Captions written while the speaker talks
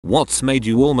What's made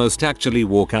you almost actually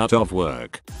walk out of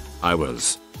work? I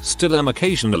still am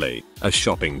occasionally, a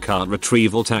shopping cart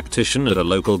retrieval tactician at a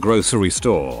local grocery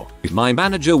store. My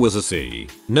manager was a C.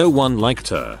 No one liked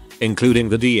her, including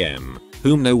the DM,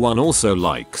 whom no one also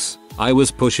likes. I was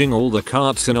pushing all the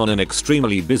carts in on an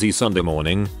extremely busy Sunday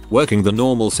morning, working the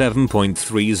normal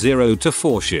 7.30 to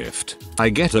 4 shift. I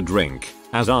get a drink,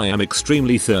 as I am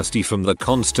extremely thirsty from the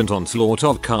constant onslaught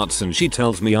of carts, and she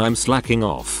tells me I'm slacking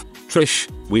off. Trish,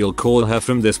 we'll call her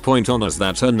from this point on as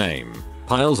that's her name,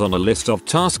 piles on a list of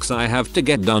tasks I have to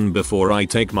get done before I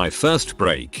take my first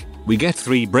break. We get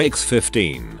 3 breaks,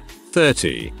 15,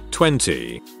 30,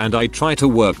 20, and I try to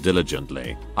work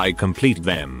diligently. I complete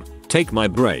them, take my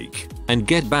break, and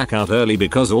get back out early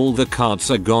because all the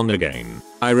carts are gone again.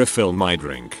 I refill my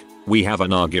drink. We have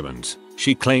an argument.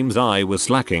 She claims I was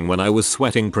slacking when I was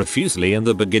sweating profusely in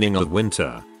the beginning of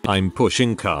winter. I'm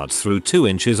pushing carts through 2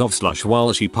 inches of slush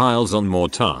while she piles on more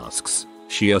tasks.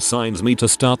 She assigns me to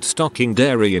start stocking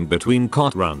dairy in between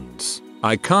cart runs.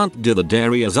 I can't do the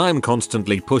dairy as I'm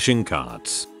constantly pushing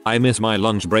carts. I miss my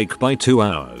lunch break by 2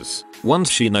 hours.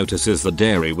 Once she notices the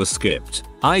dairy was skipped,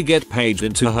 I get paged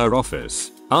into her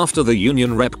office. After the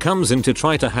union rep comes in to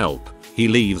try to help, he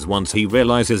leaves once he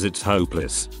realizes it's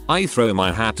hopeless. I throw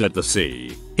my hat at the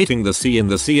C, hitting the C in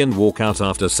the sea, and walk out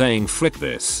after saying frick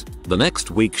this. The next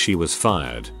week she was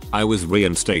fired. I was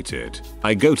reinstated.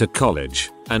 I go to college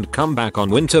and come back on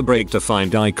winter break to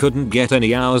find I couldn't get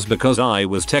any hours because I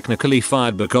was technically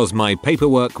fired because my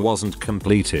paperwork wasn't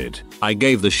completed. I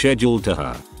gave the schedule to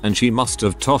her, and she must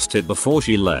have tossed it before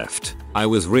she left. I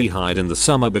was rehired in the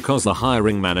summer because the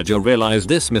hiring manager realized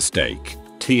this mistake.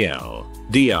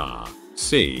 TLDR.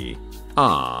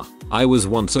 I was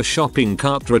once a shopping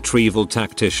cart retrieval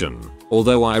tactician,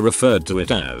 although I referred to it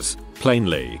as,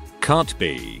 plainly, Cart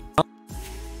B.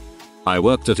 I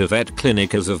worked at a vet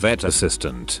clinic as a vet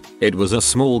assistant. It was a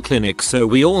small clinic, so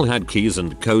we all had keys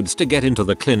and codes to get into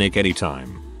the clinic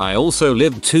anytime. I also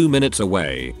lived 2 minutes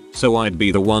away, so I'd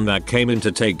be the one that came in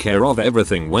to take care of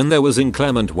everything when there was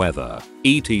inclement weather,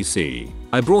 etc.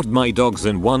 I brought my dogs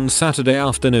in one Saturday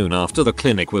afternoon after the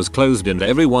clinic was closed and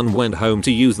everyone went home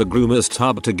to use the groomer's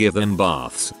tub to give them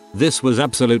baths. This was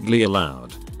absolutely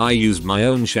allowed. I used my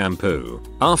own shampoo.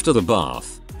 After the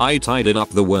bath, I tidied up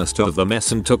the worst of the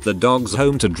mess and took the dogs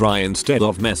home to dry instead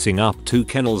of messing up 2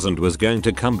 kennels, and was going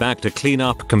to come back to clean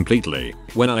up completely.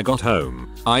 When I got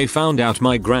home, I found out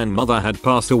my grandmother had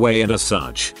passed away and as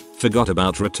such, forgot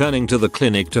about returning to the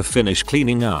clinic to finish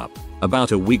cleaning up.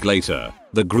 About a week later,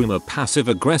 the groomer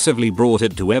passive-aggressively brought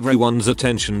it to everyone's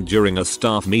attention during a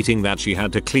staff meeting that she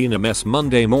had to clean a mess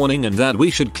Monday morning and that we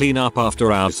should clean up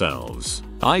after ourselves.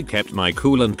 I kept my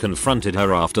cool and confronted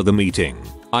her after the meeting.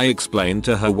 I explained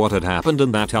to her what had happened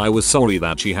and that I was sorry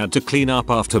that she had to clean up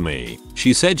after me.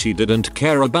 She said she didn't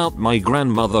care about my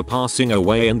grandmother passing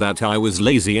away and that I was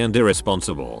lazy and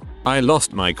irresponsible. I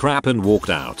lost my crap and walked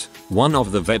out. One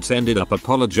of the vets ended up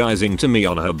apologizing to me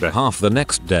on her behalf the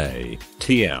next day.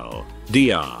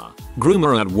 TLDR.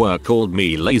 Groomer at work called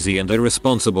me lazy and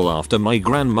irresponsible after my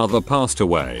grandmother passed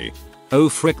away. Oh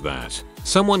frick that.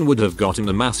 Someone would have gotten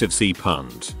a massive C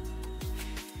punt.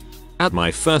 At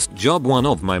my first job, one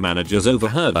of my managers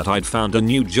overheard that I'd found a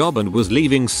new job and was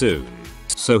leaving soon.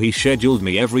 So he scheduled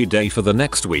me every day for the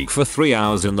next week for 3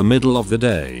 hours in the middle of the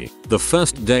day. The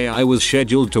first day I was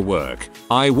scheduled to work,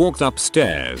 I walked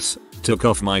upstairs, took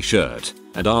off my shirt,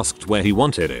 and asked where he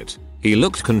wanted it. He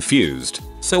looked confused,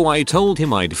 so I told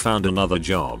him I'd found another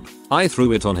job. I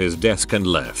threw it on his desk and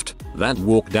left. That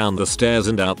walk down the stairs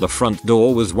and out the front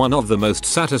door was one of the most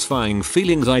satisfying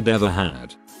feelings I'd ever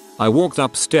had. I walked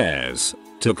upstairs,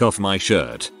 took off my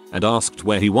shirt, and asked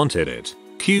where he wanted it.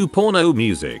 Cue porno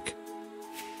music.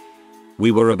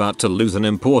 We were about to lose an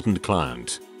important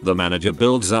client. The manager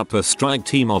builds up a strike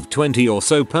team of 20 or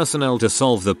so personnel to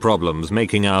solve the problems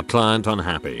making our client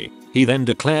unhappy. He then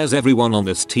declares everyone on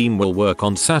this team will work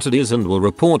on Saturdays and will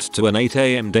report to an 8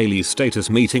 AM daily status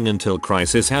meeting until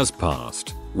crisis has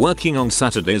passed. Working on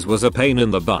Saturdays was a pain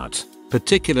in the butt,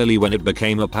 particularly when it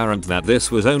became apparent that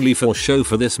this was only for show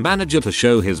for this manager to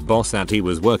show his boss that he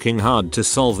was working hard to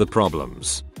solve the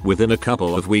problems. Within a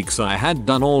couple of weeks I had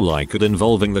done all I could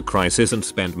involving the crisis and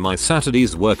spent my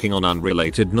Saturdays working on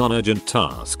unrelated non-urgent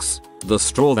tasks. The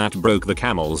straw that broke the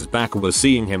camel's back was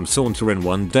seeing him saunter in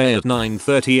one day at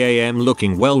 9:30 AM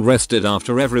looking well rested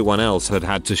after everyone else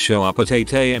had to show up at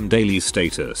 8 AM daily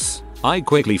status. I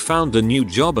quickly found a new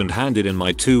job and handed in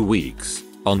my 2 weeks.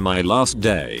 On my last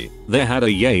day, they had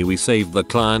a yay we saved the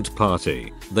client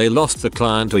party. They lost the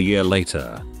client a year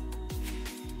later.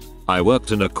 I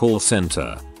worked in a call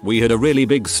center. We had a really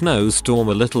big snowstorm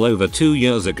a little over 2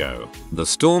 years ago. The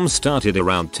storm started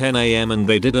around 10 AM and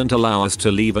they didn't allow us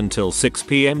to leave until 6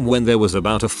 PM when there was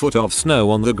about a foot of snow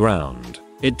on the ground.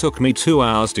 It took me 2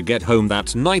 hours to get home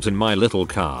that night in my little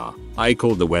car. I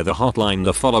called the weather hotline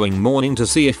the following morning to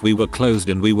see if we were closed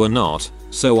and we were not,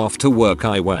 so off to work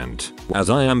I went.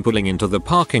 As I am pulling into the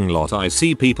parking lot I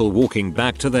see people walking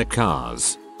back to their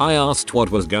cars. I asked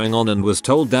what was going on and was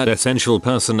told that essential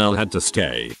personnel had to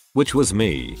stay, which was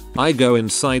me. I go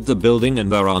inside the building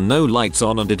and there are no lights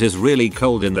on and it is really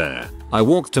cold in there. I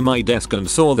walked to my desk and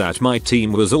saw that my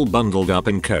team was all bundled up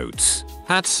in coats,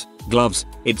 hats, gloves,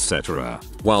 etc.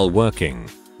 while working.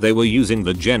 They were using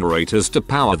the generators to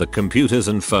power the computers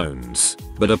and phones,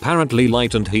 but apparently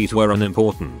light and heat were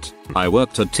unimportant. I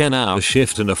worked a 10-hour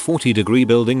shift in a 40-degree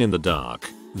building in the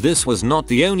dark. This was not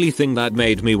the only thing that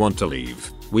made me want to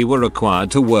leave. We were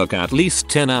required to work at least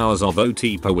 10 hours of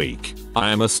OT per week.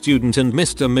 I am a student and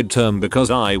missed a midterm because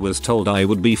I was told I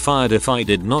would be fired if I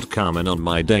did not come in on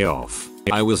my day off.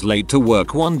 I was late to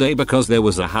work one day because there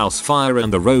was a house fire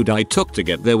and the road I took to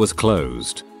get there was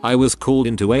closed. I was called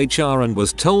into HR and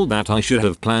was told that I should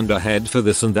have planned ahead for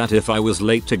this and that if I was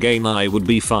late again I would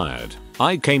be fired.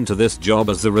 I came to this job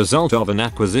as the result of an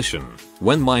acquisition.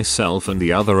 When myself and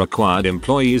the other acquired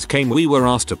employees came we were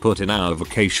asked to put in our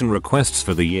vacation requests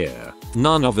for the year.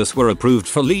 None of us were approved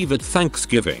for leave at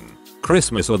Thanksgiving,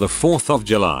 Christmas or the 4th of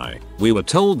July. We were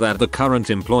told that the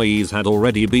current employees had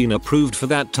already been approved for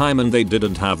that time and they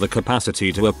didn't have the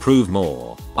capacity to approve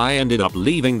more. I ended up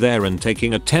leaving there and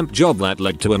taking a temp job that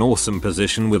led to an awesome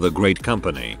position with a great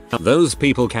company. Those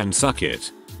people can suck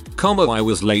it. I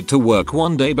was late to work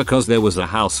one day because there was a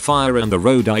house fire and the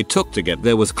road I took to get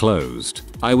there was closed.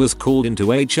 I was called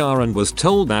into HR and was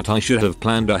told that I should have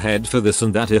planned ahead for this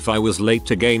and that if I was late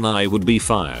again I would be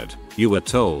fired. You were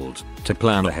told to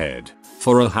plan ahead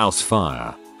for a house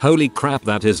fire. Holy crap,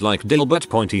 that is like Dilbert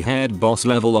pointy haired boss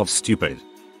level of stupid.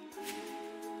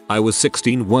 I was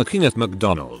 16 working at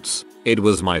McDonald's. It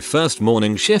was my first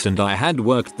morning shift and I had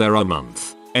worked there a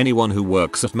month. Anyone who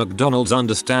works at McDonald's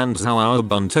understands how our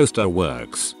bun toaster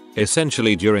works.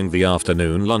 Essentially during the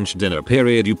afternoon lunch dinner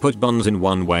period you put buns in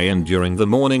one way and during the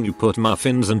morning you put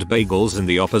muffins and bagels in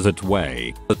the opposite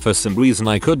way. But for some reason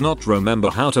I could not remember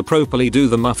how to properly do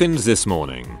the muffins this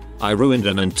morning. I ruined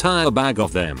an entire bag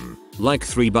of them. Like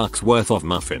 $3 worth of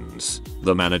muffins.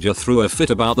 The manager threw a fit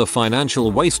about the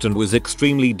financial waste and was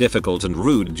extremely difficult and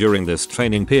rude during this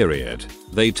training period.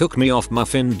 They took me off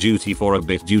muffin duty for a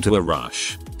bit due to a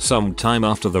rush. Some time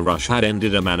after the rush had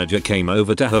ended a manager came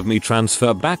over to have me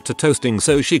transfer back to toasting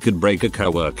so she could break a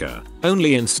coworker.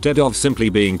 Only instead of simply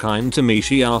being kind to me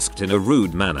she asked in a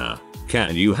rude manner,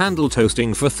 "Can you handle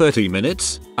toasting for 30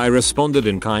 minutes? I responded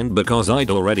in kind because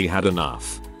I'd already had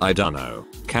enough. I dunno.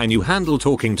 Can you handle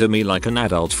talking to me like an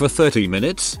adult for 30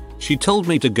 minutes? She told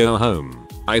me to go home.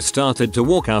 I started to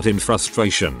walk out in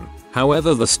frustration.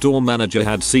 However, the store manager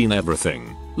had seen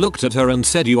everything, looked at her and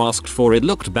said you asked for it,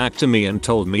 looked back to me and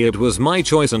told me it was my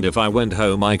choice and if I went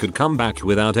home I could come back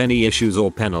without any issues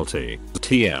or penalty.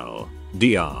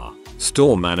 TLDR.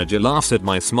 Store manager laughs at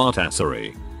my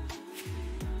smartassery.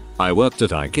 I worked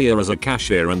at IKEA as a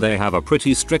cashier and they have a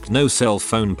pretty strict no cell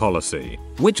phone policy,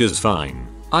 which is fine.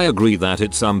 I agree that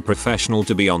it's unprofessional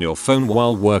to be on your phone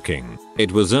while working.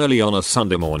 It was early on a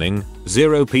Sunday morning,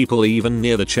 0 people even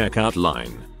near the checkout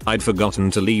line. I'd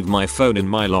forgotten to leave my phone in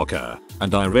my locker,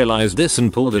 and I realized this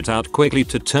and pulled it out quickly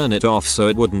to turn it off so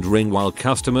it wouldn't ring while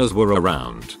customers were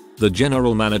around. The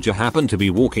general manager happened to be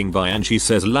walking by and she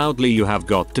says loudly, "You have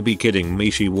got to be kidding me."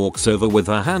 She walks over with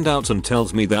her hand out and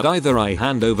tells me that either I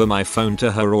hand over my phone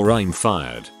to her or I'm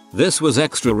fired. This was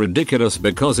extra ridiculous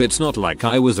because it's not like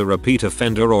I was a repeat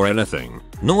offender or anything,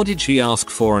 nor did she ask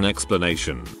for an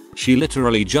explanation. She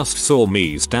literally just saw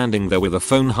me standing there with a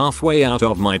phone halfway out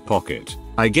of my pocket.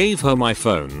 I gave her my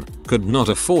phone, could not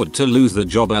afford to lose the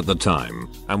job at the time,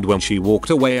 and when she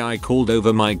walked away I called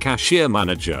over my cashier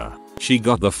manager. She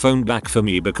got the phone back for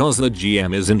me because the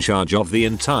GM is in charge of the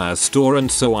entire store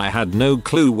and so I had no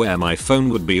clue where my phone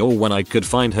would be or when I could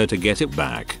find her to get it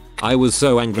back. I was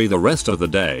so angry the rest of the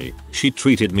day. She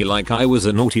treated me like I was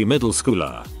a naughty middle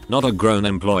schooler, not a grown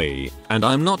employee, and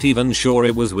I'm not even sure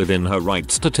it was within her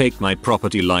rights to take my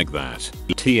property like that.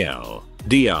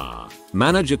 TLDR.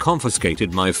 Manager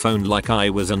confiscated my phone like I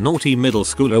was a naughty middle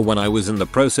schooler when I was in the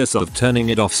process of turning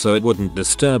it off so it wouldn't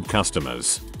disturb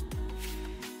customers.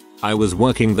 I was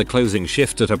working the closing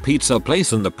shift at a pizza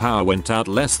place and the power went out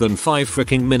less than 5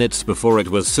 freaking minutes before it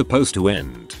was supposed to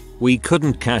end. We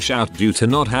couldn't cash out due to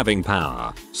not having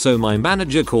power, so my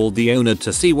manager called the owner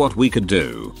to see what we could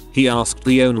do. He asked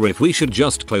the owner if we should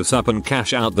just close up and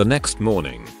cash out the next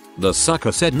morning. The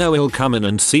sucker said no, he'll come in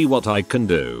and see what I can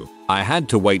do. I had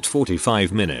to wait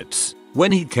 45 minutes.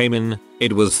 When he came in,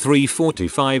 it was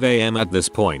 3:45 AM at this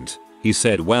point. He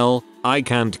said, well, I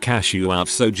can't cash you out,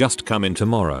 so just come in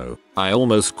tomorrow. I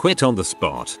almost quit on the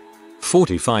spot.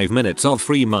 45 minutes of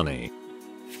free money.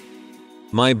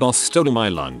 My boss stole my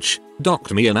lunch,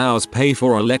 docked me an hour's pay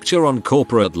for a lecture on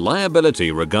corporate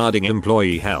liability regarding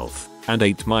employee health, and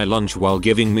ate my lunch while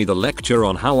giving me the lecture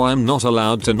on how I'm not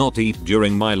allowed to not eat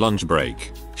during my lunch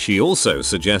break. She also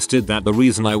suggested that the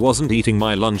reason I wasn't eating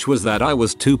my lunch was that I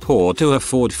was too poor to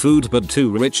afford food but too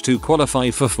rich to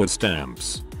qualify for food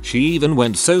stamps. She even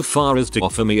went so far as to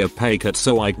offer me a pay cut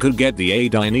so I could get the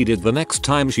aid I needed the next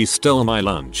time she stole my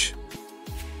lunch.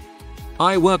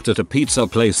 I worked at a pizza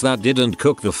place that didn't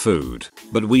cook the food,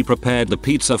 but we prepared the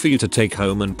pizza for you to take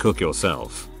home and cook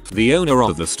yourself. The owner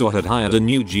of the store had hired a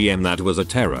new GM that was a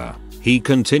terror. He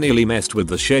continually messed with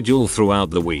the schedule throughout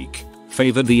the week,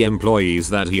 favored the employees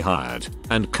that he hired,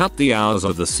 and cut the hours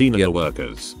of the senior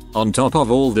workers. On top of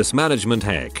all this management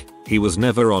heck, he was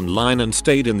never online and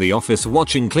stayed in the office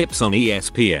watching clips on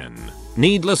ESPN.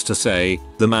 Needless to say,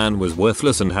 the man was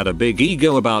worthless and had a big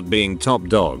ego about being top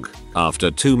dog.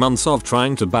 After 2 months of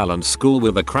trying to balance school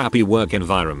with a crappy work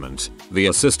environment, the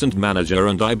assistant manager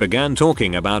and I began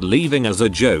talking about leaving as a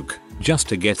joke, just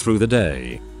to get through the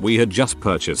day. We had just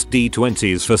purchased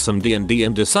D20s for some D&D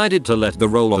and decided to let the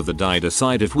roll of the die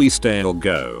decide if we stay or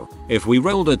go. If we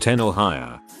rolled a 10 or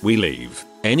higher, we leave.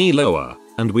 Any lower,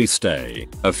 and we stay.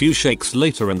 A few shakes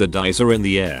later and the dice are in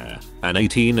the air. An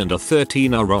 18 and a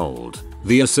 13 are rolled.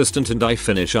 The assistant and I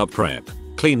finish up prep,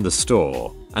 clean the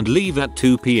store, and leave at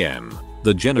 2 PM.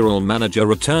 The general manager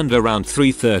returned around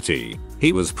 3:30.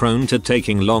 He was prone to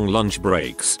taking long lunch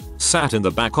breaks, sat in the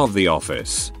back of the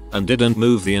office, and didn't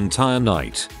move the entire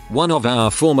night. One of our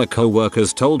former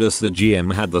co-workers told us the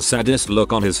GM had the saddest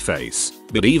look on his face,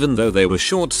 but even though they were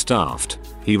short-staffed,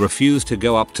 he refused to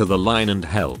go up to the line and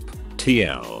help.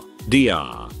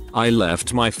 TLDR. I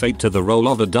left my fate to the roll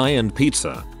of a die and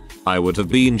pizza. I would have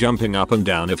been jumping up and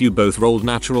down if you both rolled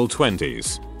natural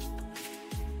 20s.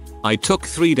 I took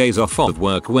 3 days off of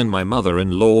work when my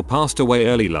mother-in-law passed away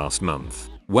early last month.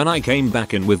 When I came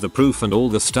back in with the proof and all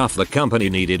the stuff the company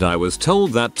needed, I was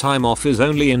told that time off is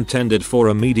only intended for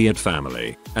immediate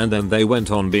family, and then they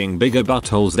went on being bigger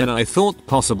buttholes than I thought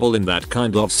possible in that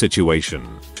kind of situation.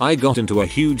 I got into a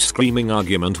huge screaming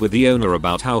argument with the owner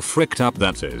about how fricked up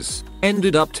that is,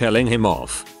 ended up telling him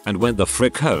off, and went the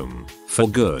frick home, for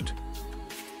good.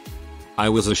 I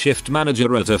was a shift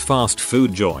manager at a fast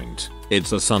food joint.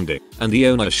 It's a Sunday, and the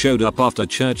owner showed up after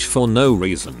church for no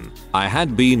reason. I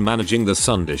had been managing the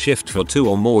Sunday shift for 2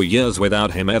 or more years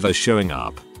without him ever showing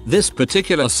up. This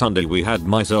particular Sunday we had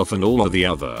myself and all of the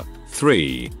other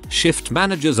 3 shift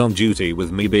managers on duty,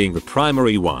 with me being the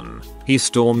primary one. He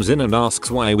storms in and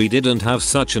asks why we didn't have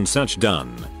such and such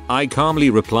done. I calmly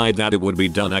replied that it would be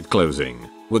done at closing.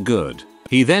 We're good.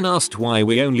 He then asked why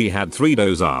we only had 3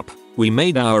 doughs up. We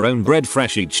made our own bread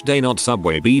fresh each day, not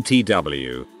Subway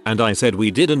BTW, and I said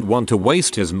we didn't want to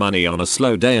waste his money on a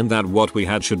slow day and that what we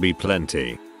had should be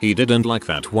plenty. He didn't like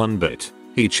that one bit.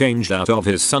 He changed out of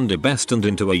his Sunday best and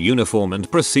into a uniform and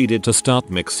proceeded to start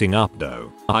mixing up dough.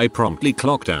 I promptly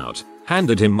clocked out,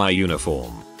 handed him my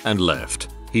uniform, and left.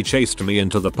 He chased me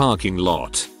into the parking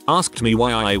lot, asked me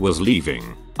why I was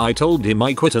leaving. I told him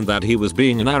I quit and that he was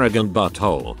being an arrogant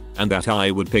butthole, and that I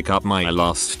would pick up my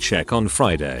last check on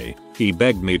Friday. He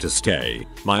begged me to stay.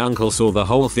 My uncle saw the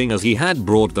whole thing as he had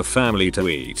brought the family to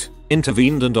eat,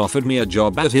 intervened and offered me a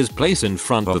job at his place in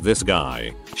front of this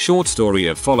guy. Short story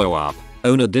of follow-up.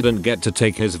 Owner didn't get to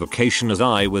take his vacation as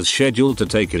I was scheduled to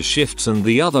take his shifts, and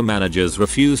the other managers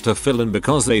refused to fill in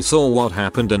because they saw what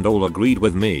happened and all agreed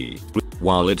with me.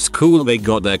 While it's cool they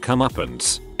got their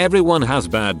comeuppance, everyone has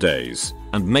bad days,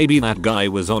 and maybe that guy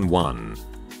was on one.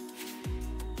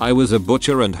 I was a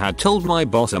butcher and had told my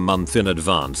boss a month in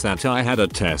advance that I had a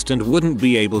test and wouldn't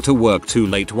be able to work too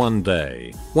late one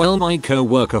day. Well, my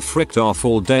co-worker fricked off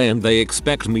all day and they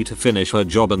expect me to finish her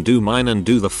job and do mine and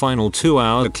do the final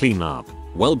 2-hour cleanup.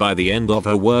 Well, by the end of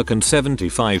her work and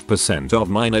 75% of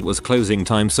mine, it was closing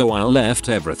time, so I left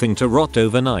everything to rot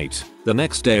overnight. The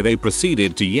next day they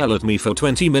proceeded to yell at me for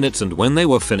 20 minutes, and when they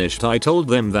were finished I told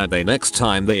them that next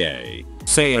time they A,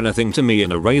 say anything to me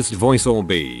in a raised voice, or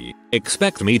B,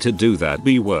 expect me to do that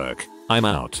B work, I'm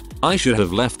out. I should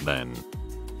have left then.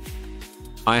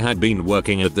 I had been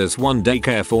working at this one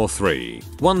daycare for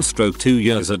 1/2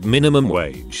 years at minimum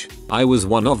wage. I was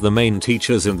one of the main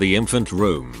teachers in the infant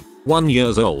room. 1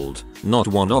 year old, not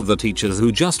one of the teachers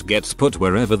who just gets put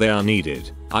wherever they are needed.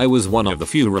 I was one of the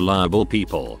few reliable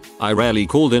people. I rarely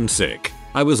called in sick.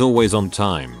 I was always on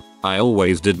time. I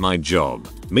always did my job.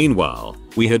 Meanwhile,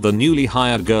 we had the newly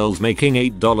hired girls making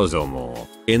 $8 or more.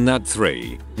 In that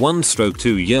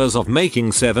 1/2 years of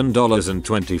making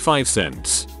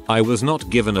 $7.25, I was not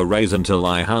given a raise until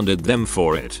I hounded them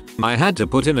for it. I had to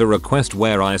put in a request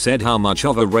where I said how much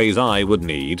of a raise I would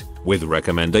need, with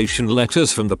recommendation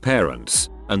letters from the parents,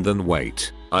 and then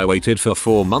wait. I waited for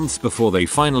 4 months before they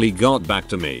finally got back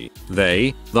to me.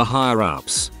 They, the higher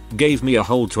ups, gave me a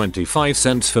whole 25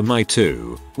 cents for my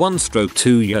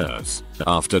 1/2 years.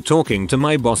 After talking to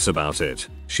my boss about it,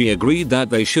 she agreed that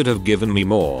they should have given me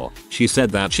more. She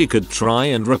said that she could try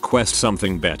and request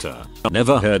something better.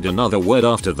 Never heard another word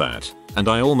after that, and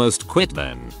I almost quit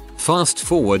then. Fast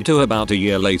forward to about a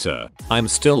year later, I'm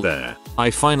still there.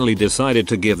 I finally decided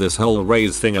to give this whole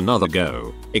raise thing another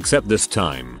go, except this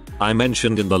time, I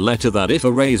mentioned in the letter that if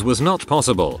a raise was not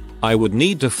possible, I would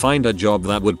need to find a job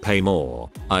that would pay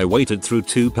more. I waited through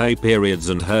 2 pay periods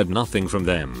and heard nothing from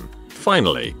them.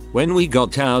 Finally, when we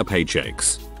got our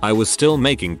paychecks, I was still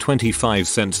making 25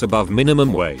 cents above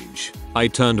minimum wage. I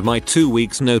turned my 2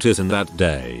 weeks notice in that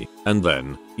day, and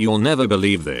then, you'll never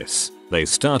believe this, they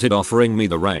started offering me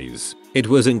the raise. It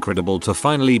was incredible to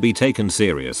finally be taken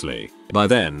seriously. By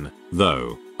then,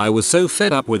 though, I was so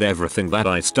fed up with everything that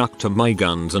I stuck to my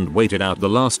guns and waited out the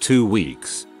last 2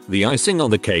 weeks. The icing on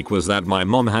the cake was that my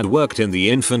mom had worked in the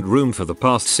infant room for the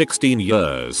past 16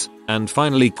 years, and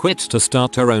finally quit to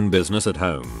start her own business at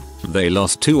home. They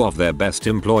lost 2 of their best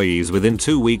employees within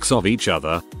 2 weeks of each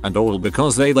other, and all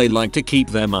because they like to keep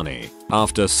their money.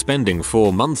 After spending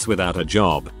 4 months without a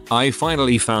job, I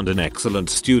finally found an excellent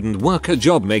student worker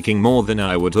job making more than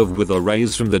I would have with a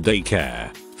raise from the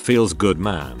daycare. Feels good,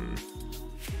 man.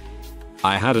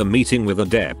 I had a meeting with a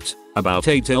debt, about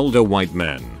 8 older white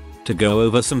men, to go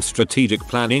over some strategic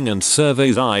planning and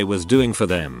surveys I was doing for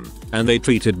them, and they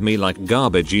treated me like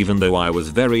garbage even though I was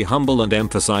very humble and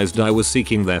emphasized I was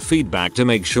seeking their feedback to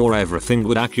make sure everything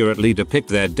would accurately depict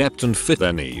their debt and fit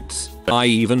their needs. I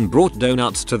even brought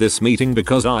donuts to this meeting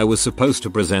because I was supposed to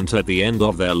present at the end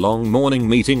of their long morning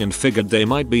meeting and figured they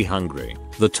might be hungry.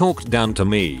 They talked down to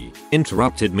me,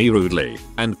 interrupted me rudely,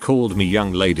 and called me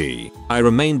young lady. I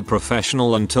remained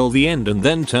professional until the end and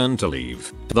then turned to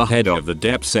leave. The head of the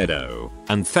dep said oh,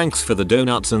 and thanks for the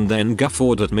donuts, and then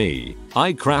guffawed at me.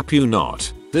 I crap you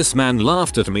not. This man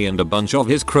laughed at me and a bunch of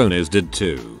his cronies did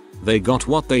too. They got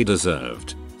what they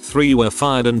deserved. 3 were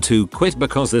fired and 2 quit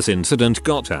because this incident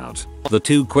got out. The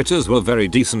 2 quitters were very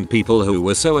decent people who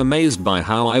were so amazed by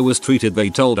how I was treated they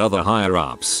told other higher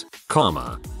ups.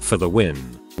 Karma for the win.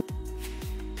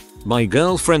 My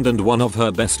girlfriend and one of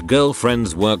her best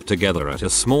girlfriends worked together at a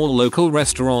small local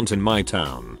restaurant in my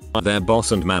town. Their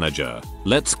boss and manager,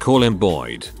 let's call him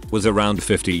Boyd, was around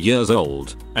 50 years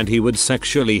old, and he would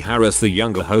sexually harass the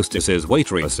younger hostesses'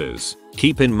 waitresses.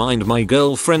 Keep in mind my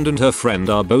girlfriend and her friend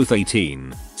are both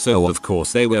 18, so of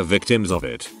course they were victims of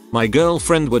it. My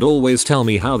girlfriend would always tell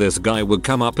me how this guy would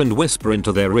come up and whisper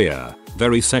into their ear,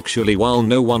 very sexually while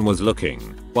no one was looking,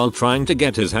 while trying to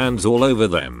get his hands all over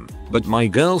them. But my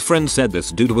girlfriend said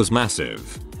this dude was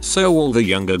massive, so all the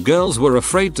younger girls were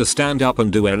afraid to stand up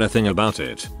and do anything about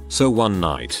it. So one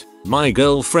night, my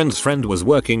girlfriend's friend was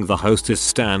working the hostess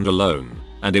stand alone,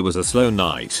 and it was a slow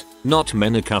night, not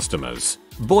many customers.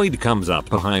 Boyd comes up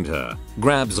behind her,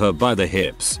 grabs her by the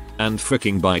hips, and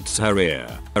freaking bites her ear.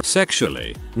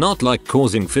 Sexually, not like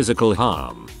causing physical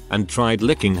harm, and tried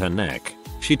licking her neck.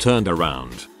 She turned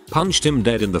around, punched him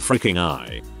dead in the freaking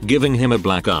eye, giving him a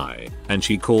black eye, and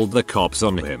she called the cops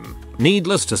on him.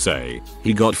 Needless to say,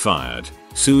 he got fired,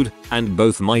 sued, and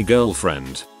both my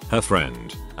girlfriend, her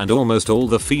friend, and almost all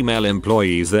the female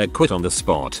employees there quit on the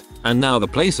spot, and now the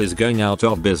place is going out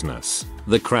of business.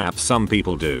 The crap some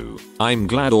people do. I'm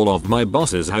glad all of my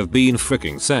bosses have been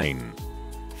freaking sane.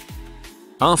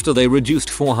 After they reduced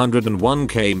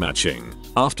 401k matching,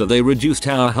 after they reduced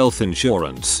our health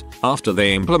insurance, after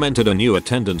they implemented a new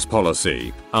attendance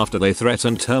policy, after they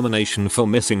threatened termination for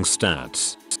missing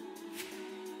stats.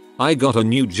 I got a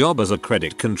new job as a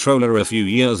credit controller a few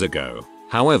years ago.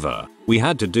 However, we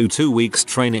had to do 2 weeks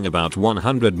training about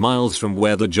 100 miles from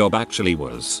where the job actually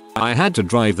was. I had to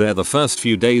drive there the first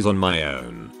few days on my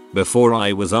own, before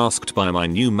I was asked by my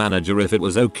new manager if it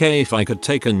was okay if I could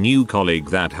take a new colleague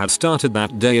that had started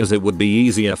that day, as it would be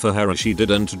easier for her as she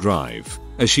didn't drive.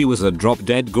 As she was a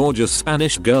drop-dead gorgeous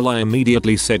Spanish girl, I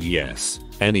immediately said yes.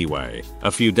 Anyway,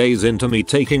 a few days into me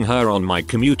taking her on my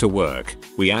commute to work,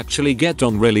 we actually get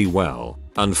on really well.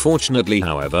 Unfortunately,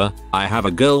 however, I have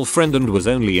a girlfriend and was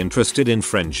only interested in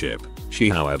friendship. She,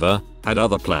 however, had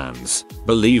other plans.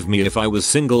 Believe me, if I was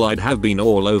single I'd have been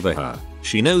all over her.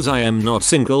 She knows I am not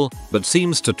single, but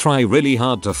seems to try really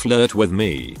hard to flirt with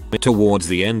me. Towards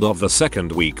the end of the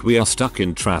second week we are stuck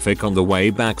in traffic on the way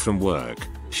back from work.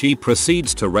 She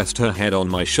proceeds to rest her head on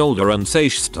my shoulder and say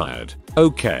she's tired.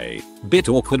 Okay, bit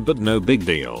awkward but no big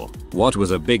deal. What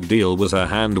was a big deal was her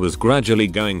hand was gradually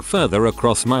going further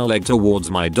across my leg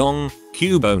towards my dong,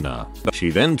 Q-boner. She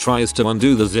then tries to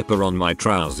undo the zipper on my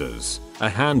trousers. A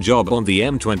hand job on the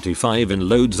M25 in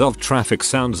loads of traffic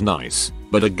sounds nice,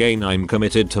 but again I'm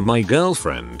committed to my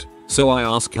girlfriend, so I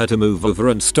ask her to move over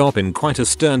and stop in quite a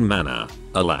stern manner.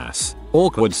 Alas,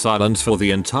 awkward silence for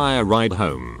the entire ride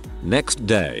home. Next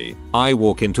day, I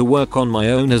walk into work on my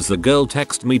own as the girl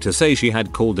texts me to say she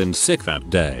had called in sick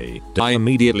that day. I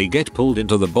immediately get pulled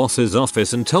into the boss's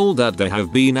office and told that there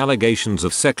have been allegations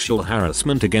of sexual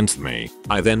harassment against me.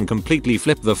 I then completely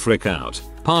flip the frick out,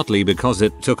 partly because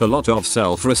it took a lot of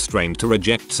self-restraint to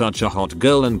reject such a hot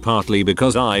girl and partly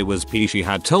because I was pissed she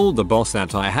had told the boss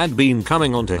that I had been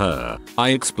coming onto her. I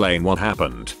explain what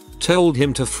happened, told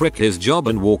him to frick his job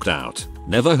and walked out.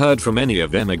 Never heard from any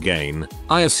of them again.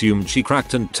 I assumed she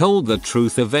cracked and told the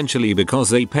truth eventually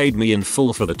because they paid me in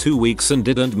full for the 2 weeks and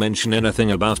didn't mention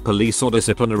anything about police or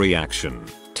disciplinary action.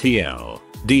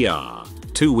 TLDR.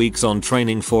 2 weeks on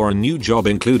training for a new job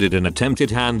included an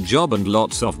attempted hand job and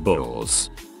lots of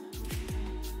bulls.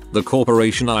 The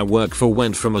corporation I work for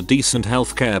went from a decent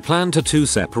healthcare plan to 2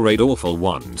 separate awful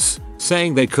ones,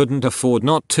 saying they couldn't afford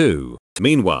not to.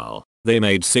 Meanwhile, they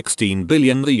made $16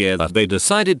 billion the year that they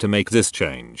decided to make this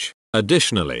change.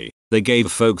 Additionally, they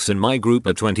gave folks in my group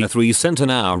a 23-cent an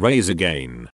hour raise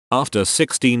again, after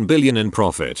 $16 billion in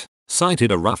profit,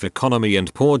 cited a rough economy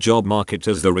and poor job market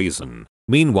as the reason.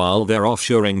 Meanwhile they're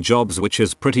offshoring jobs, which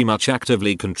is pretty much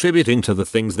actively contributing to the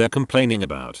things they're complaining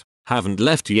about. Haven't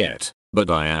left yet, but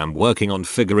I am working on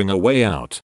figuring a way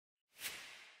out.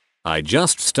 I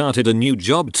just started a new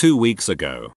job 2 weeks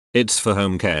ago. It's for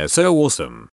home care, so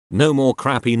awesome. No more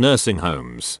crappy nursing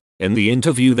homes. In the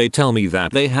interview they tell me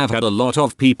that they have had a lot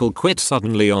of people quit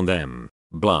suddenly on them.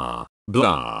 Blah,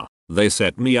 blah. They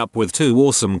set me up with 2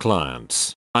 awesome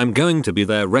clients. I'm going to be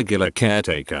their regular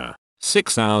caretaker.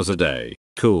 6 hours a day.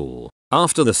 Cool.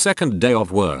 After the second day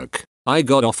of work, I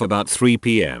got off about 3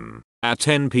 PM. At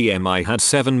 10 PM I had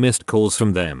 7 missed calls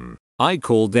from them. I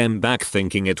called them back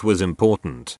thinking it was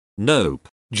important. Nope.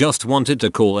 Just wanted to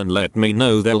call and let me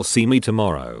know they'll see me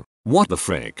tomorrow. What the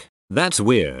frick? That's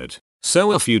weird.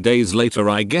 So a few days later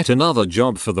I get another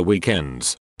job for the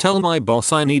weekends. Tell my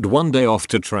boss I need 1 day off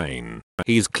to train.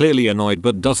 He's clearly annoyed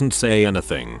but doesn't say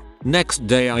anything. Next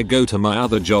day I go to my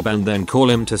other job and then call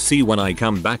him to see when I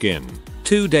come back in.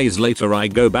 2 days later I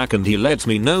go back and he lets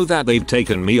me know that they've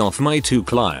taken me off my 2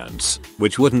 clients,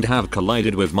 which wouldn't have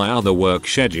collided with my other work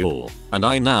schedule, and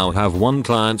I now have 1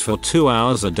 client for 2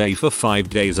 hours a day for 5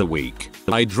 days a week.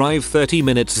 I drive 30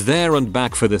 minutes there and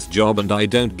back for this job and I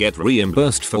don't get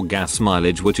reimbursed for gas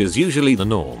mileage, which is usually the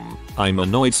norm. I'm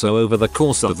annoyed, so over the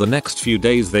course of the next few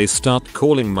days they start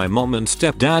calling my mom and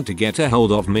stepdad to get a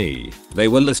hold of me. They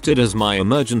were listed as my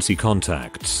emergency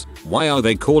contacts. Why are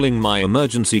they calling my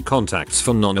emergency contacts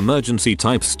for non-emergency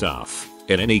type stuff?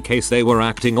 In any case, they were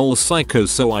acting all psycho,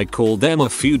 so I called them a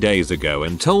few days ago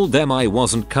and told them I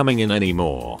wasn't coming in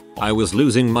anymore. I was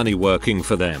losing money working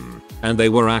for them, and they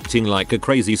were acting like a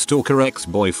crazy stalker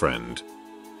ex-boyfriend.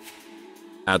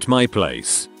 At my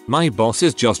place, my boss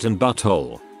is just an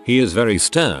butthole. He is very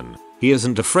stern. He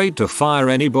isn't afraid to fire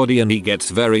anybody and he gets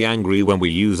very angry when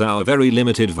we use our very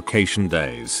limited vacation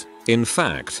days. In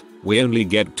fact, we only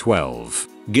get 12,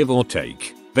 give or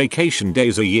take, vacation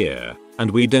days a year, and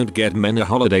we don't get many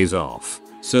holidays off.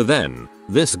 So then,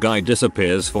 this guy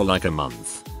disappears for like a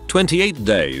month. 28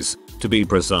 days, to be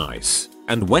precise.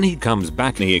 And when he comes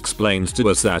back he explains to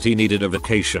us that he needed a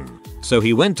vacation, so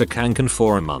he went to Cancun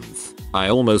for a month. I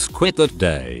almost quit that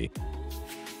day.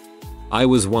 I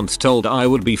was once told I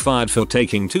would be fired for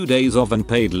taking 2 days of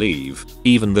unpaid leave,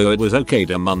 even though it was okayed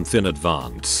a month in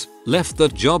advance. Left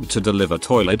that job to deliver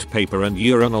toilet paper and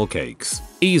urinal cakes.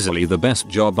 Easily the best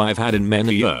job I've had in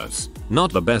many years.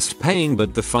 Not the best paying,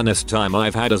 but the funnest time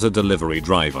I've had as a delivery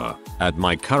driver. At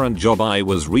my current job I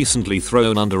was recently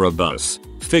thrown under a bus.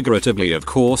 Figuratively of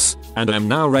course, and I'm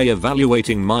now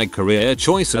re-evaluating my career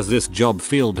choice as this job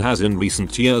field has in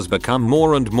recent years become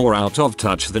more and more out of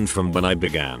touch than from when I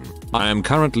began. I am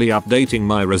currently updating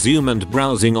my resume and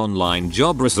browsing online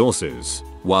job resources,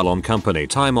 while on company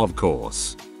time of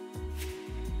course.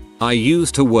 I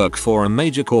used to work for a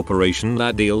major corporation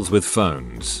that deals with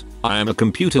phones. I am a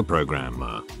computer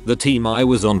programmer. The team I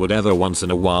was on would every once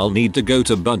in a while need to go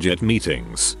to budget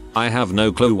meetings, I have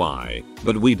no clue why,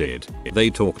 but we did. They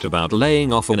talked about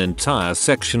laying off an entire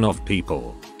section of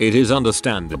people. It is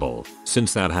understandable,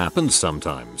 since that happens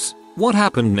sometimes. What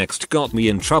happened next got me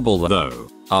in trouble though.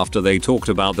 After they talked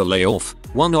about the layoff,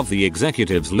 one of the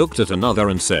executives looked at another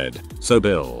and said, "So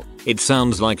Bill, it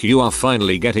sounds like you are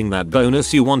finally getting that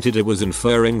bonus you wanted." It was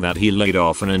inferring that he laid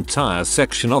off an entire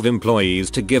section of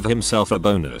employees to give himself a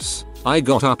bonus. I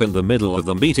got up in the middle of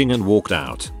the meeting and walked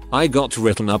out. I got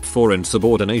written up for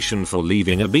insubordination for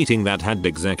leaving a meeting that had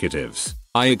executives.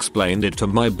 I explained it to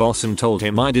my boss and told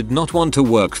him I did not want to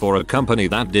work for a company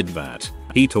that did that.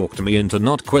 He talked me into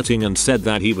not quitting and said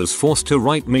that he was forced to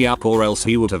write me up or else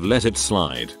he would have let it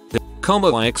slide.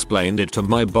 I explained it to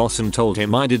my boss and told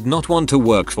him I did not want to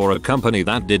work for a company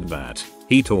that did that.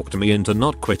 He talked me into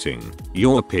not quitting.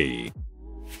 Your P.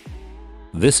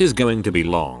 This is going to be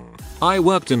long. I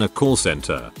worked in a call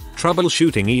center,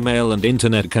 troubleshooting email and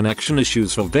internet connection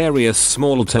issues for various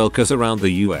small telcos around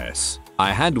the US.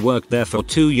 I had worked there for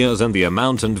 2 years and the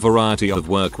amount and variety of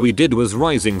work we did was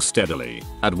rising steadily.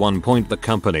 At one point the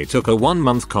company took a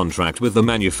 1-month contract with the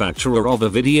manufacturer of a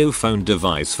video phone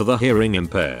device for the hearing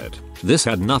impaired. This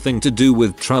had nothing to do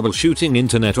with troubleshooting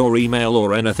internet or email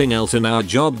or anything else in our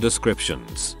job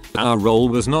descriptions. Our role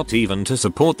was not even to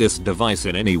support this device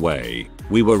in any way.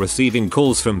 We were receiving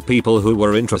calls from people who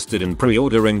were interested in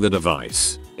pre-ordering the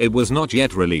device. It was not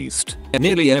yet released.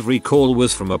 Nearly every call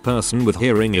was from a person with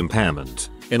hearing impairment.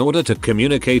 In order to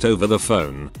communicate over the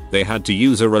phone, they had to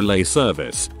use a relay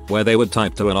service, where they would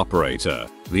type to an operator.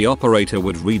 The operator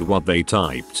would read what they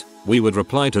typed. We would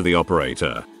reply to the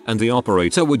operator, and the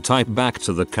operator would type back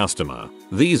to the customer.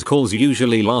 These calls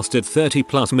usually lasted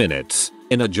 30+ minutes.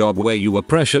 In a job where you were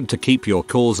pressured to keep your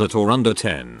calls at or under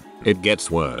 10, it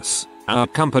gets worse. Our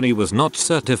company was not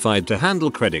certified to handle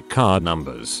credit card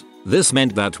numbers. This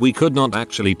meant that we could not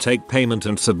actually take payment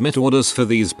and submit orders for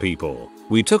these people.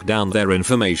 We took down their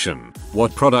information,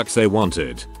 what products they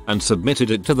wanted, and submitted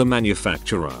it to the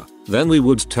manufacturer. Then we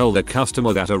would tell the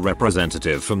customer that a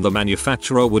representative from the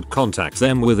manufacturer would contact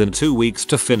them within 2 weeks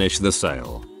to finish the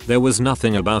sale. There was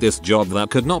nothing about this job that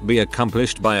could not be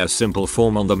accomplished by a simple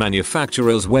form on the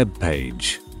manufacturer's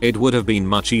webpage. It would have been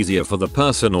much easier for the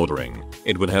person ordering.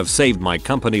 It would have saved my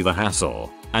company the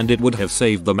hassle. And it would have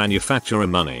saved the manufacturer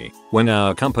money. When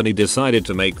our company decided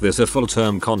to make this a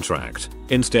full-term contract,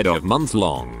 instead of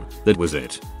month-long, that was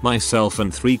it. Myself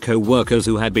and 3 co-workers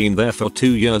who had been there for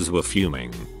 2 years were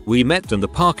fuming. We met in the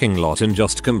parking lot and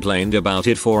just complained about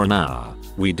it for an hour.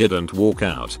 We didn't walk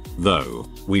out, though.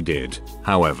 We did,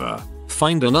 however,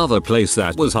 find another place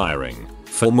that was hiring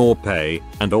for more pay,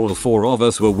 and all 4 of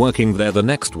us were working there the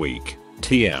next week.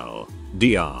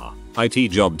 TLDR.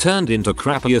 IT job turned into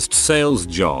crappiest sales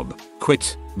job.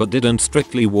 Quit, but didn't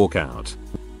strictly walk out.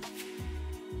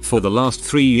 For the last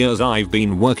 3 years I've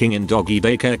been working in doggy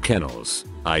daycare kennels.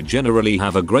 I generally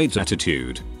have a great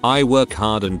attitude. I work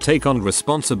hard and take on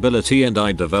responsibility, and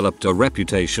I developed a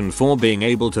reputation for being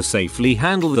able to safely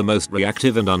handle the most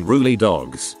reactive and unruly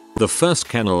dogs. The first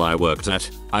kennel I worked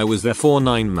at, I was there for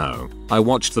 9 months. I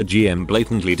watched the GM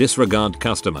blatantly disregard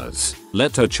customers,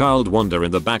 let her child wander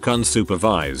in the back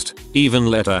unsupervised, even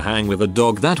let her hang with a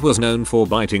dog that was known for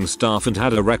biting staff and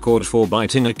had a record for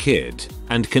biting a kid,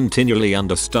 and continually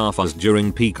understaff us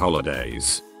during peak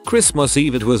holidays. Christmas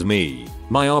Eve it was me,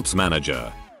 my ops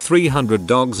manager. 300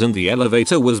 dogs in the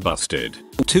elevator was busted.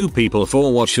 2 people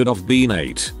for what should have been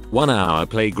 8 1-hour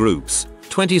play groups.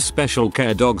 20 special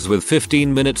care dogs with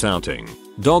 15 minutes outing.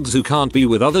 Dogs who can't be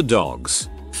with other dogs.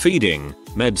 Feeding,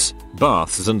 meds,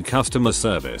 baths and customer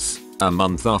service. A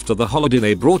month after the holiday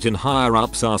they brought in higher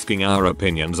ups asking our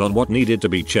opinions on what needed to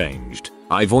be changed.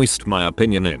 I voiced my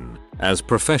opinion in as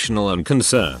professional and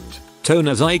concerned tone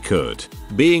as I could,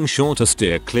 being sure to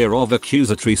steer clear of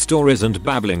accusatory stories and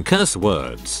babbling curse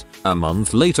words. A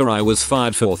month later I was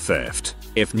fired for theft.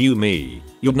 If knew me,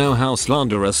 you'd know how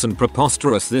slanderous and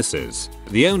preposterous this is.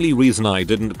 The only reason I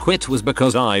didn't quit was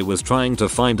because I was trying to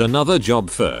find another job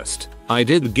first. I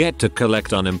did get to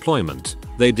collect unemployment.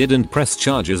 They didn't press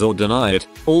charges or deny it,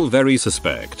 all very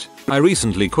suspect. I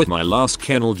recently quit my last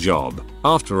kennel job,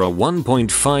 after a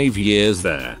 1.5 years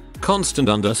there. Constant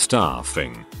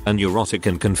understaffing, a neurotic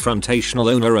and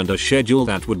confrontational owner and a schedule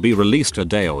that would be released a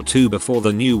day or 2 before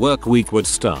the new work week would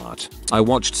start. I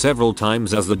watched several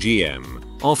times as the GM,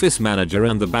 office manager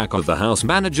and the back of the house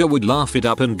manager would laugh it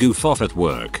up and goof off at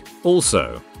work.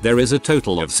 Also, there is a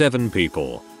total of 7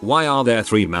 people. Why are there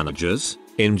 3 managers?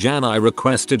 In Jan I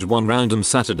requested 1 random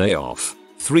Saturday off,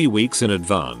 3 weeks in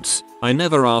advance. I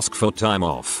never ask for time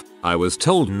off. I was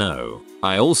told no.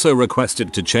 I also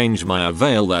requested to change my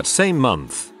avail that same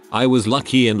month. I was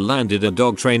lucky and landed a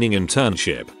dog training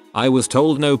internship. I was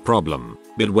told no problem,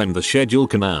 but when the schedule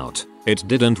came out, it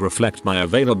didn't reflect my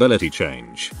availability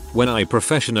change. When I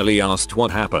professionally asked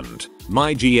what happened,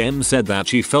 my GM said that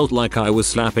she felt like I was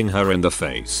slapping her in the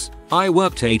face. I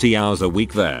worked 80 hours a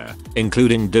week there,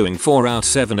 including doing 4 out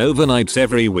 7 overnights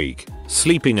every week,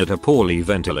 sleeping at a poorly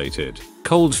ventilated,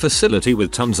 cold facility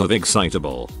with tons of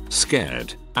excitable,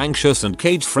 scared, anxious and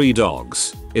cage-free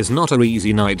dogs. Is not a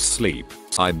easy night's sleep.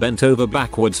 I bent over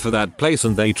backwards for that place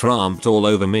and they tramped all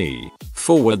over me.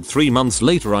 Forward 3 months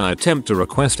later I attempt to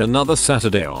request another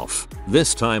Saturday off,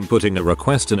 this time putting a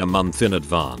request in a month in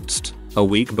advance. A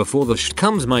week before the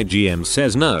comes my GM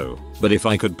says no, but if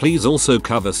I could please also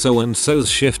cover so and so's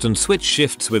shift and switch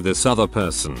shifts with this other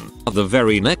person. The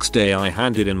very next day I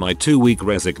handed in my 2-week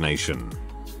resignation.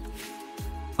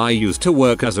 I used to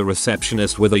work as a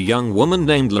receptionist with a young woman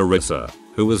named Larissa,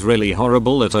 who was really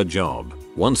horrible at her job.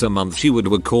 Once a month she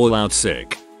would call out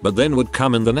sick, but then would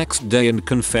come in the next day and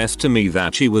confess to me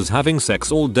that she was having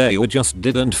sex all day or just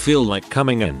didn't feel like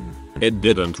coming in. It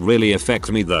didn't really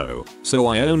affect me though, so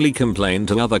I only complained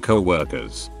to other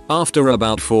co-workers. After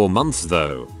about 4 months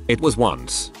though, it was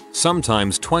once,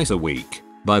 sometimes twice a week.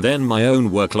 By then my own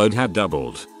workload had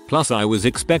doubled. Plus I was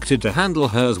expected to handle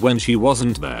hers when she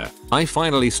wasn't there. I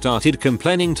finally started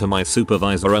complaining to my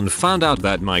supervisor and found out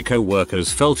that my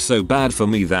co-workers felt so bad for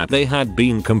me that they had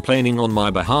been complaining on my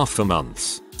behalf for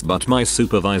months. But my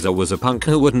supervisor was a punk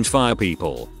who wouldn't fire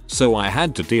people, so I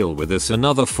had to deal with this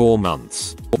another 4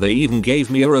 months. They even gave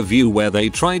me a review where they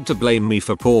tried to blame me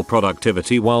for poor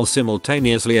productivity while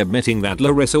simultaneously admitting that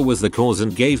Larissa was the cause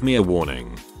and gave me a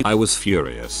warning. I was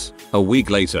furious. A week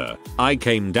later, I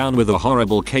came down with a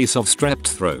horrible case of strep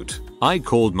throat. I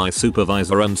called my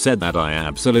supervisor and said that I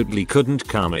absolutely couldn't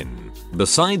come in.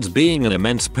 Besides being an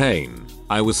immense pain,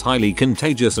 I was highly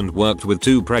contagious and worked with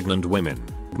 2 pregnant women.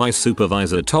 My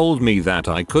supervisor told me that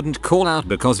I couldn't call out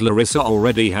because Larissa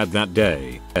already had that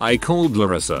day. I called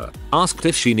Larissa, asked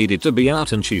if she needed to be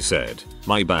out and she said,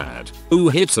 "My bad. Ooh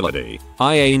hitsalady.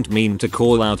 I ain't mean to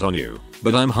call out on you,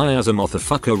 but I'm high as a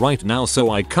motherfucker right now so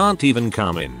I can't even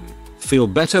come in. Feel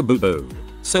better boo boo."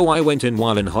 So I went in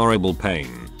while in horrible pain.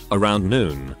 Around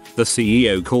noon, the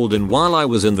CEO called in while I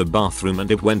was in the bathroom and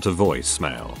it went to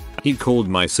voicemail. He called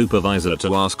my supervisor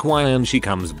to ask why and she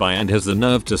comes by and has the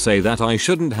nerve to say that I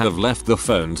shouldn't have left the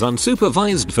phones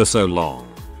unsupervised for so long.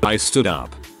 I stood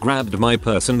up, grabbed my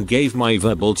purse and gave my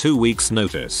verbal 2 weeks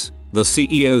notice. The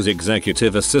CEO's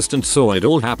executive assistant saw it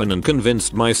all happen and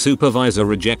convinced my supervisor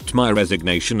reject my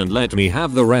resignation and let me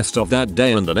have the rest of that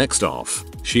day and the next off.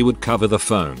 She would cover the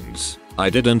phones. I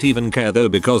didn't even care though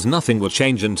because nothing would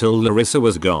change until Larissa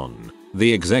was gone.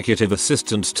 The executive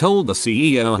assistant told the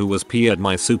CEO who was PR'd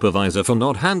my supervisor for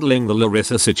not handling the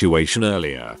Larissa situation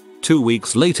earlier. 2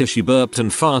 weeks later she burped and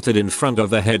farted in front of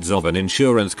the heads of an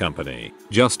insurance company,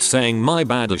 just saying my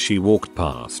bad as she walked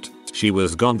past. She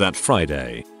was gone that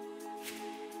Friday.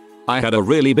 I had a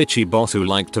really bitchy boss who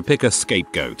liked to pick a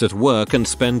scapegoat at work and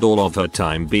spend all of her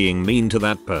time being mean to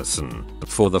that person.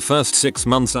 For the first 6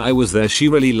 months I was there she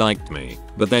really liked me,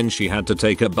 but then she had to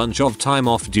take a bunch of time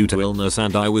off due to illness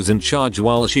and I was in charge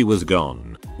while she was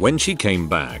gone. When she came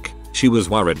back, she was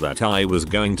worried that I was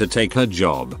going to take her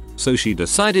job, so she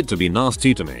decided to be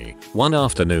nasty to me. One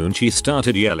afternoon she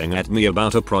started yelling at me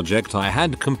about a project I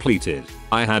had completed.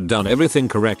 I had done everything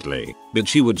correctly, but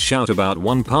she would shout about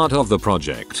one part of the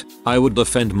project. I would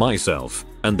defend myself,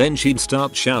 and then she'd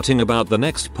start shouting about the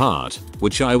next part,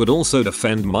 which I would also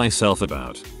defend myself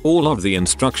about. All of the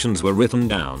instructions were written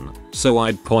down, so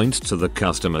I'd point to the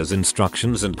customer's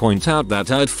instructions and point out that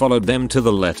I'd followed them to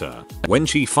the letter. When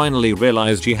she finally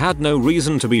realized she had no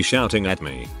reason to be shouting at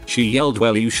me, she yelled,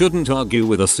 "Well, you shouldn't argue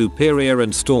with a superior,"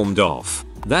 and stormed off.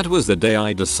 That was the day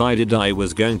I decided I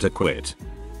was going to quit.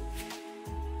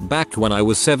 Back when I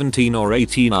was 17 or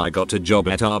 18 I got a job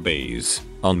at Arby's.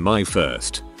 On my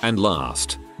first and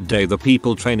last day the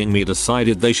people training me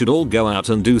decided they should all go out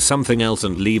and do something else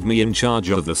and leave me in charge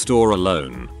of the store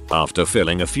alone. After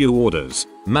filling a few orders,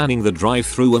 manning the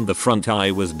drive-thru and the front I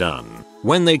was done.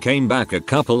 When they came back a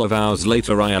couple of hours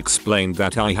later I explained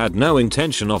that I had no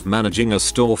intention of managing a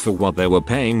store for what they were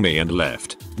paying me and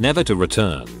left, never to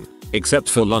return, except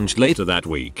for lunch later that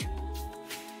week.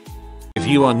 If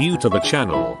you are new to the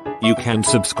channel, you can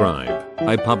subscribe.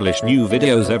 I publish new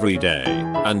videos every day.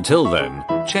 Until then,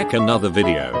 check another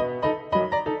video.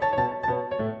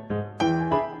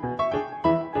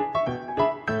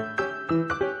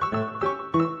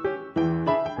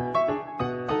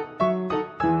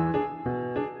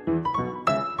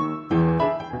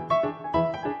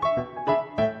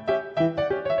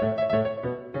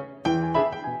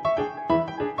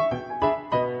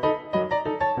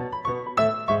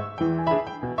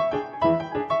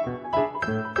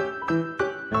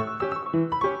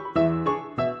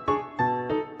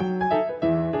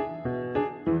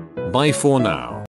 Bye for now.